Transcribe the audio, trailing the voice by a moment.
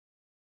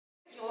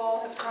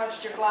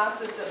charged your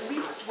glasses at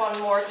least one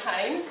more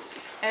time.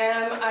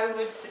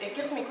 It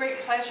gives me great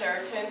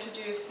pleasure to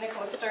introduce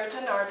Nicola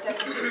Sturgeon, our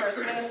Deputy First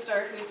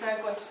Minister, who's now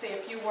going to say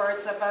a few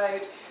words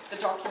about the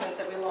document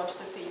that we launched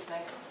this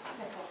evening.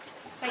 Nicola.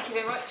 Thank you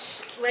very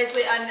much,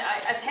 Leslie. And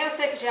as Health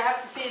Secretary, I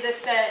have to say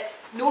this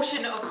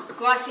notion of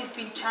glasses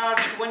being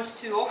charged once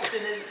too often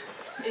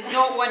is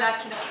not one I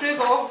can approve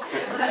of.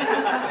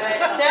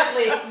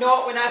 Certainly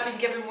not when I've been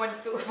given one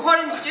full of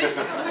orange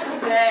juice.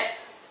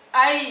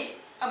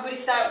 I'm going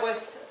to start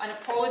with an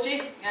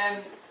apology.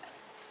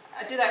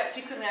 I do that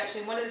frequently,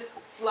 actually. One of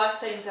the last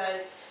times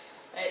I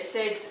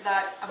said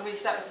that I'm going to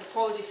start with an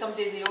apology,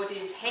 somebody in the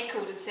audience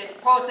heckled and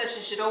said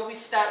politicians should always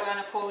start with an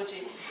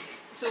apology.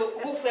 So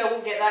hopefully I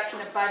won't get that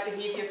kind of bad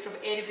behaviour from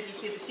anybody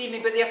here this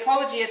evening. But the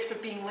apology is for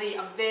being late.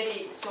 I'm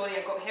very sorry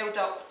I got held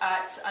up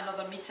at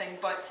another meeting.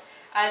 But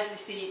as they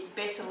say,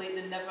 better late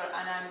than never.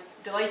 And I'm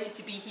delighted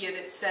to be here.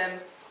 It's an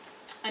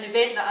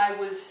event that I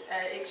was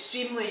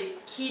extremely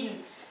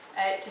keen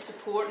to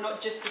support,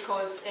 not just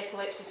because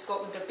Epilepsy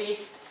Scotland are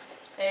based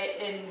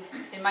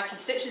in my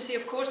constituency,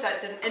 of course.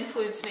 That didn't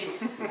influence me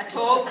at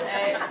all.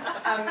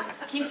 I'm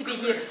keen to be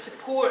here to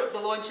support the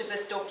launch of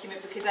this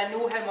document because I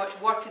know how much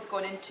work has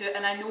gone into it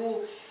and I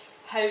know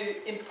how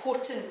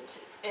important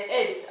it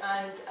is,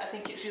 and I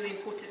think it's really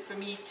important for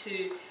me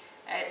to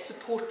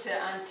support it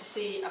and to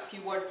say a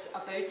few words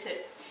about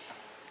it.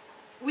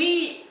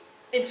 We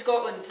in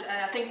Scotland,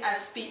 and I think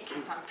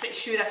I'm pretty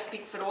sure I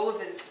speak for all of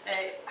us,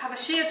 have a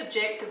shared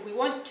objective. We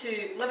want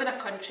to live in a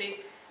country,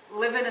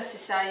 live in a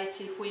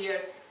society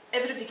where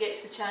everybody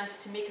gets the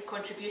chance to make a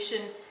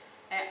contribution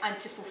and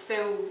to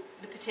fulfil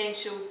the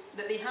potential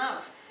that they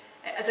have.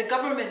 As a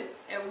government,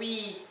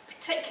 we,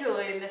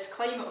 particularly in this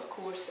climate of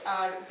course,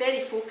 are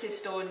very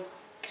focused on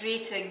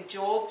creating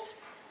jobs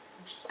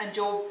and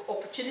job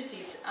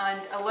opportunities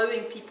and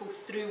allowing people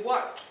through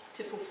work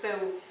to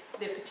fulfil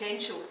their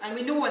potential. And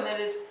we know, and there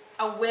is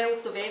a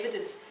wealth of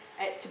evidence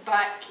to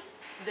back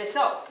this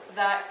up,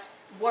 that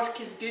work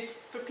is good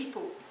for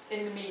people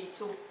in the main.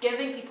 So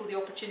giving people the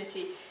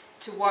opportunity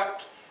to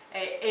work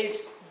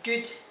is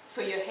good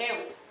for your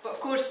health. But of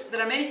course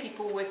there are many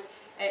people with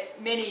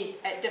many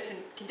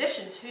different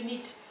conditions who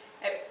need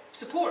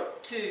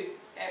support to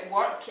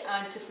work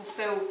and to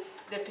fulfil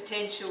their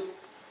potential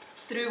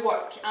through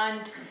work.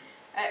 And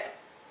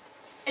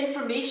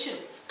information,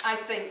 I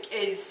think,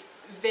 is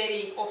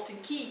very often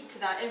key to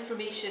that.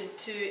 Information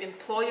to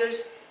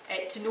employers,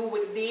 to know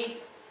what they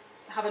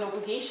have an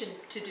obligation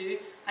to do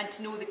and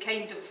to know the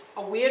kind of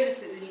awareness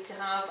that they need to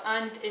have,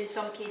 and in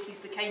some cases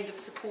the kind of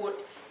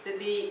support that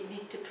they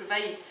need to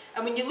provide.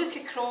 And when you look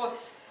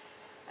across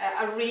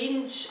a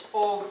range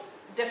of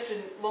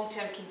different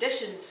long-term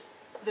conditions,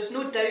 there's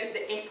no doubt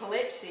that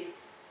epilepsy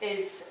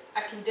is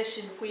a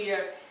condition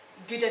where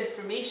good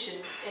information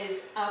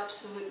is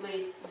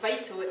absolutely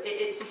vital.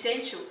 It's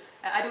essential.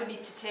 I don't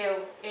need to tell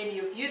any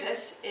of you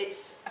this.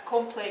 It's a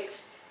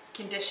complex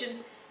condition.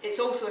 It's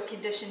also a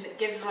condition that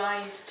gives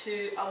rise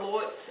to a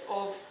lot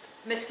of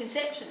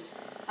misconceptions,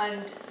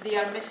 and they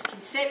are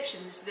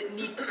misconceptions that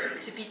need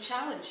to be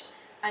challenged,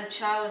 and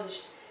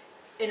challenged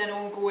in an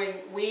ongoing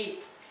way.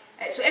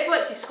 So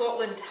Epilepsy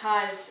Scotland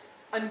has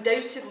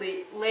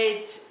undoubtedly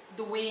led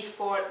the way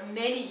for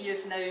many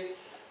years now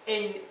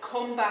in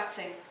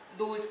combating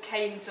those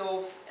kinds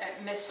of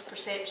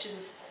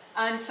misperceptions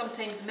and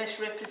sometimes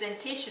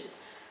misrepresentations.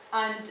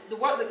 And the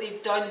work that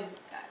they've done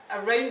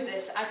around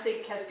this, I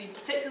think, has been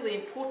particularly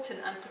important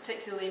and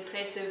particularly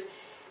impressive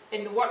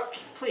in the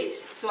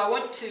workplace. So I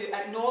want to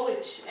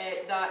acknowledge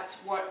that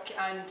work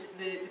and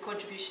the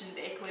contribution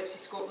that Epilepsy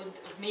Scotland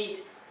have made.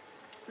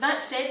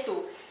 That said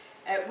though,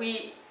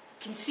 we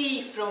can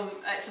see from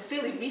some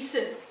fairly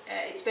recent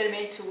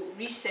experimental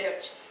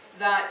research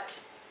that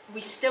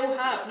we still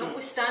have,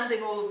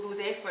 notwithstanding all of those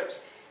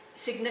efforts,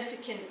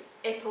 significant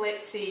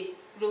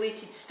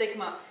epilepsy-related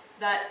stigma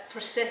that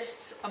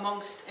persists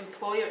amongst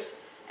employers.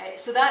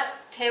 So that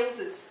tells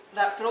us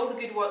that for all the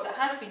good work that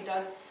has been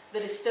done,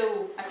 there is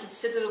still a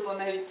considerable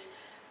amount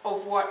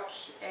of work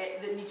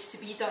that needs to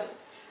be done.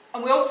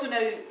 And we also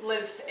now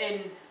live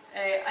in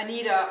an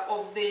era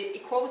of the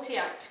Equality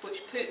Act,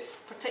 which puts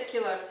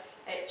particular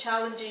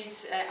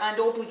challenges and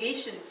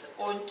obligations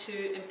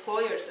onto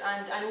employers.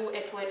 And I know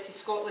Epilepsy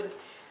Scotland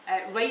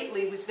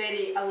rightly was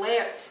very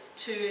alert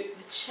to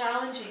the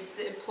challenges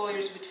that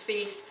employers would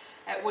face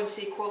once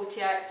the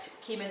Equality Act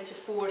came into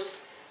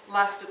force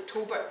last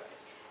October.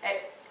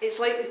 It's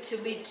likely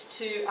to lead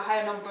to a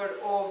higher number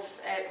of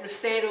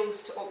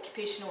referrals to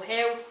Occupational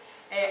Health,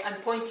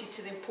 and pointed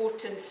to the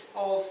importance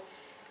of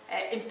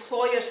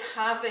employers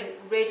having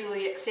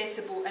readily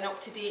accessible and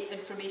up-to-date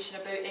information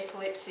about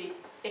epilepsy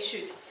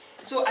issues.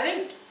 So I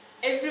think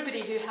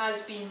everybody who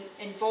has been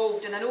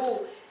involved, and I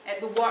know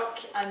the work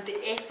and the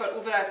effort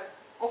over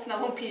often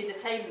a long period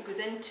of time that goes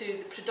into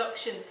the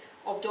production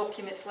of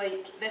documents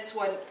like this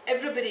one,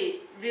 everybody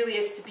really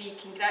is to be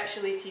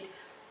congratulated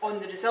on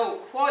the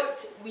result.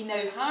 What we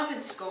now have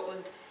in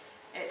Scotland,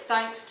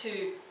 thanks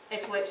to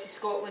Epilepsy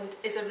Scotland,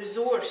 is a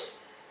resource.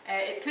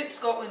 It puts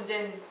Scotland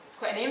in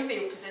quite an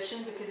enviable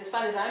position, because as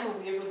far as I'm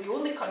aware, we're the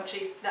only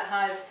country that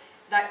has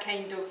that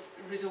kind of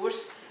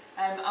resource.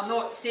 I'm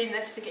not saying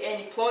this to get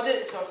any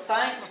plaudits or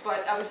thanks,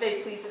 but I was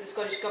very pleased that the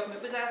Scottish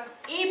Government was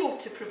able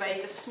to provide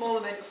a small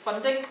amount of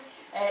funding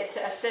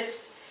to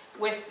assist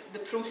with the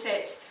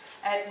process.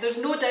 There's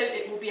no doubt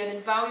it will be an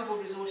invaluable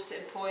resource to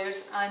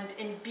employers, and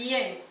in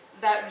being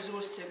that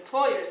resource to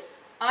employers,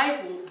 I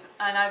hope,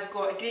 and I've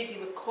got a great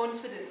deal of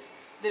confidence,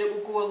 that it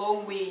will go a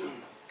long way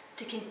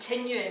to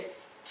continuing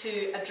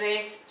to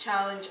address,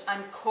 challenge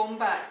and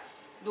combat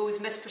those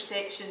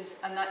misperceptions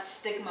and that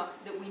stigma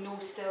that we know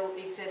still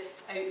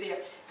exists out there.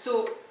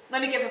 So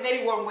let me give a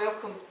very warm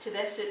welcome to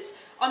this. It's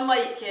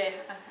unlike,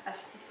 I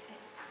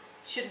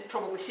shouldn't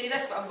probably say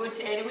this, but I'm going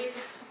to anyway,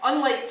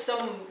 unlike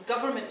some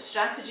government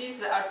strategies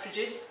that are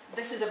produced,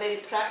 this is a very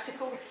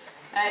practical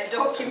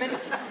document.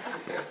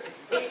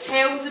 It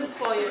tells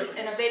employers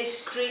in a very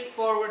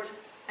straightforward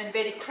and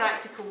very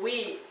practical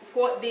way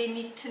what they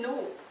need to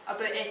know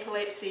about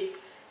epilepsy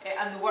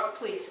and the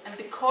workplace, and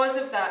because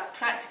of that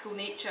practical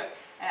nature,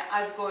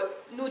 I've got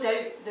no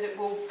doubt that it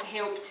will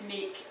help to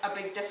make a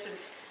big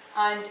difference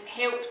and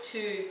help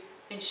to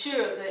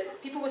ensure that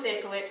people with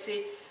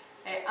epilepsy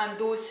and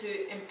those who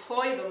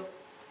employ them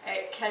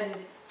can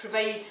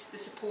provide the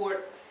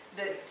support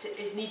that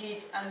is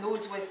needed, and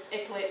those with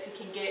epilepsy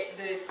can get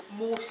the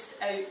most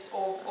out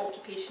of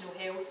occupational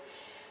health.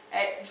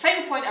 The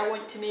final point I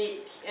want to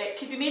make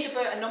could be made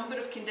about a number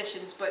of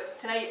conditions, but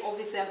tonight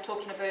obviously I'm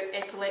talking about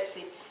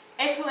epilepsy.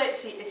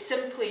 Epilepsy is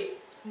simply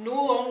no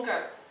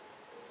longer,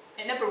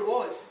 it never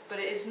was, but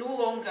it is no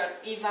longer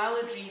a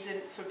valid reason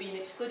for being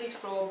excluded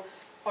from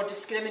or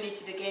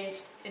discriminated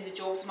against in the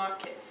jobs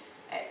market.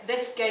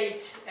 This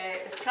guide,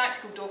 this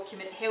practical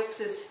document,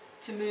 helps us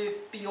to move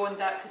beyond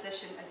that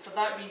position, and for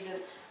that reason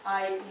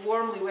I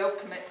warmly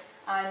welcome it,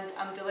 and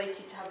I'm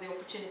delighted to have the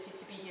opportunity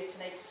to be here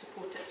tonight to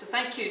support it. So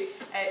thank you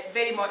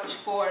very much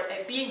for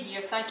being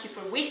here, thank you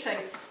for waiting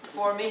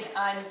for me,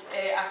 and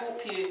I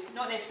hope you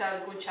not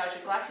necessarily go and charge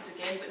your glasses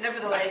again, but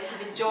nevertheless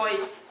enjoy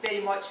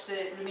very much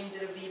the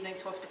remainder of the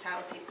evening's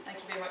hospitality. Thank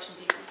you very much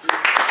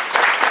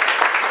indeed.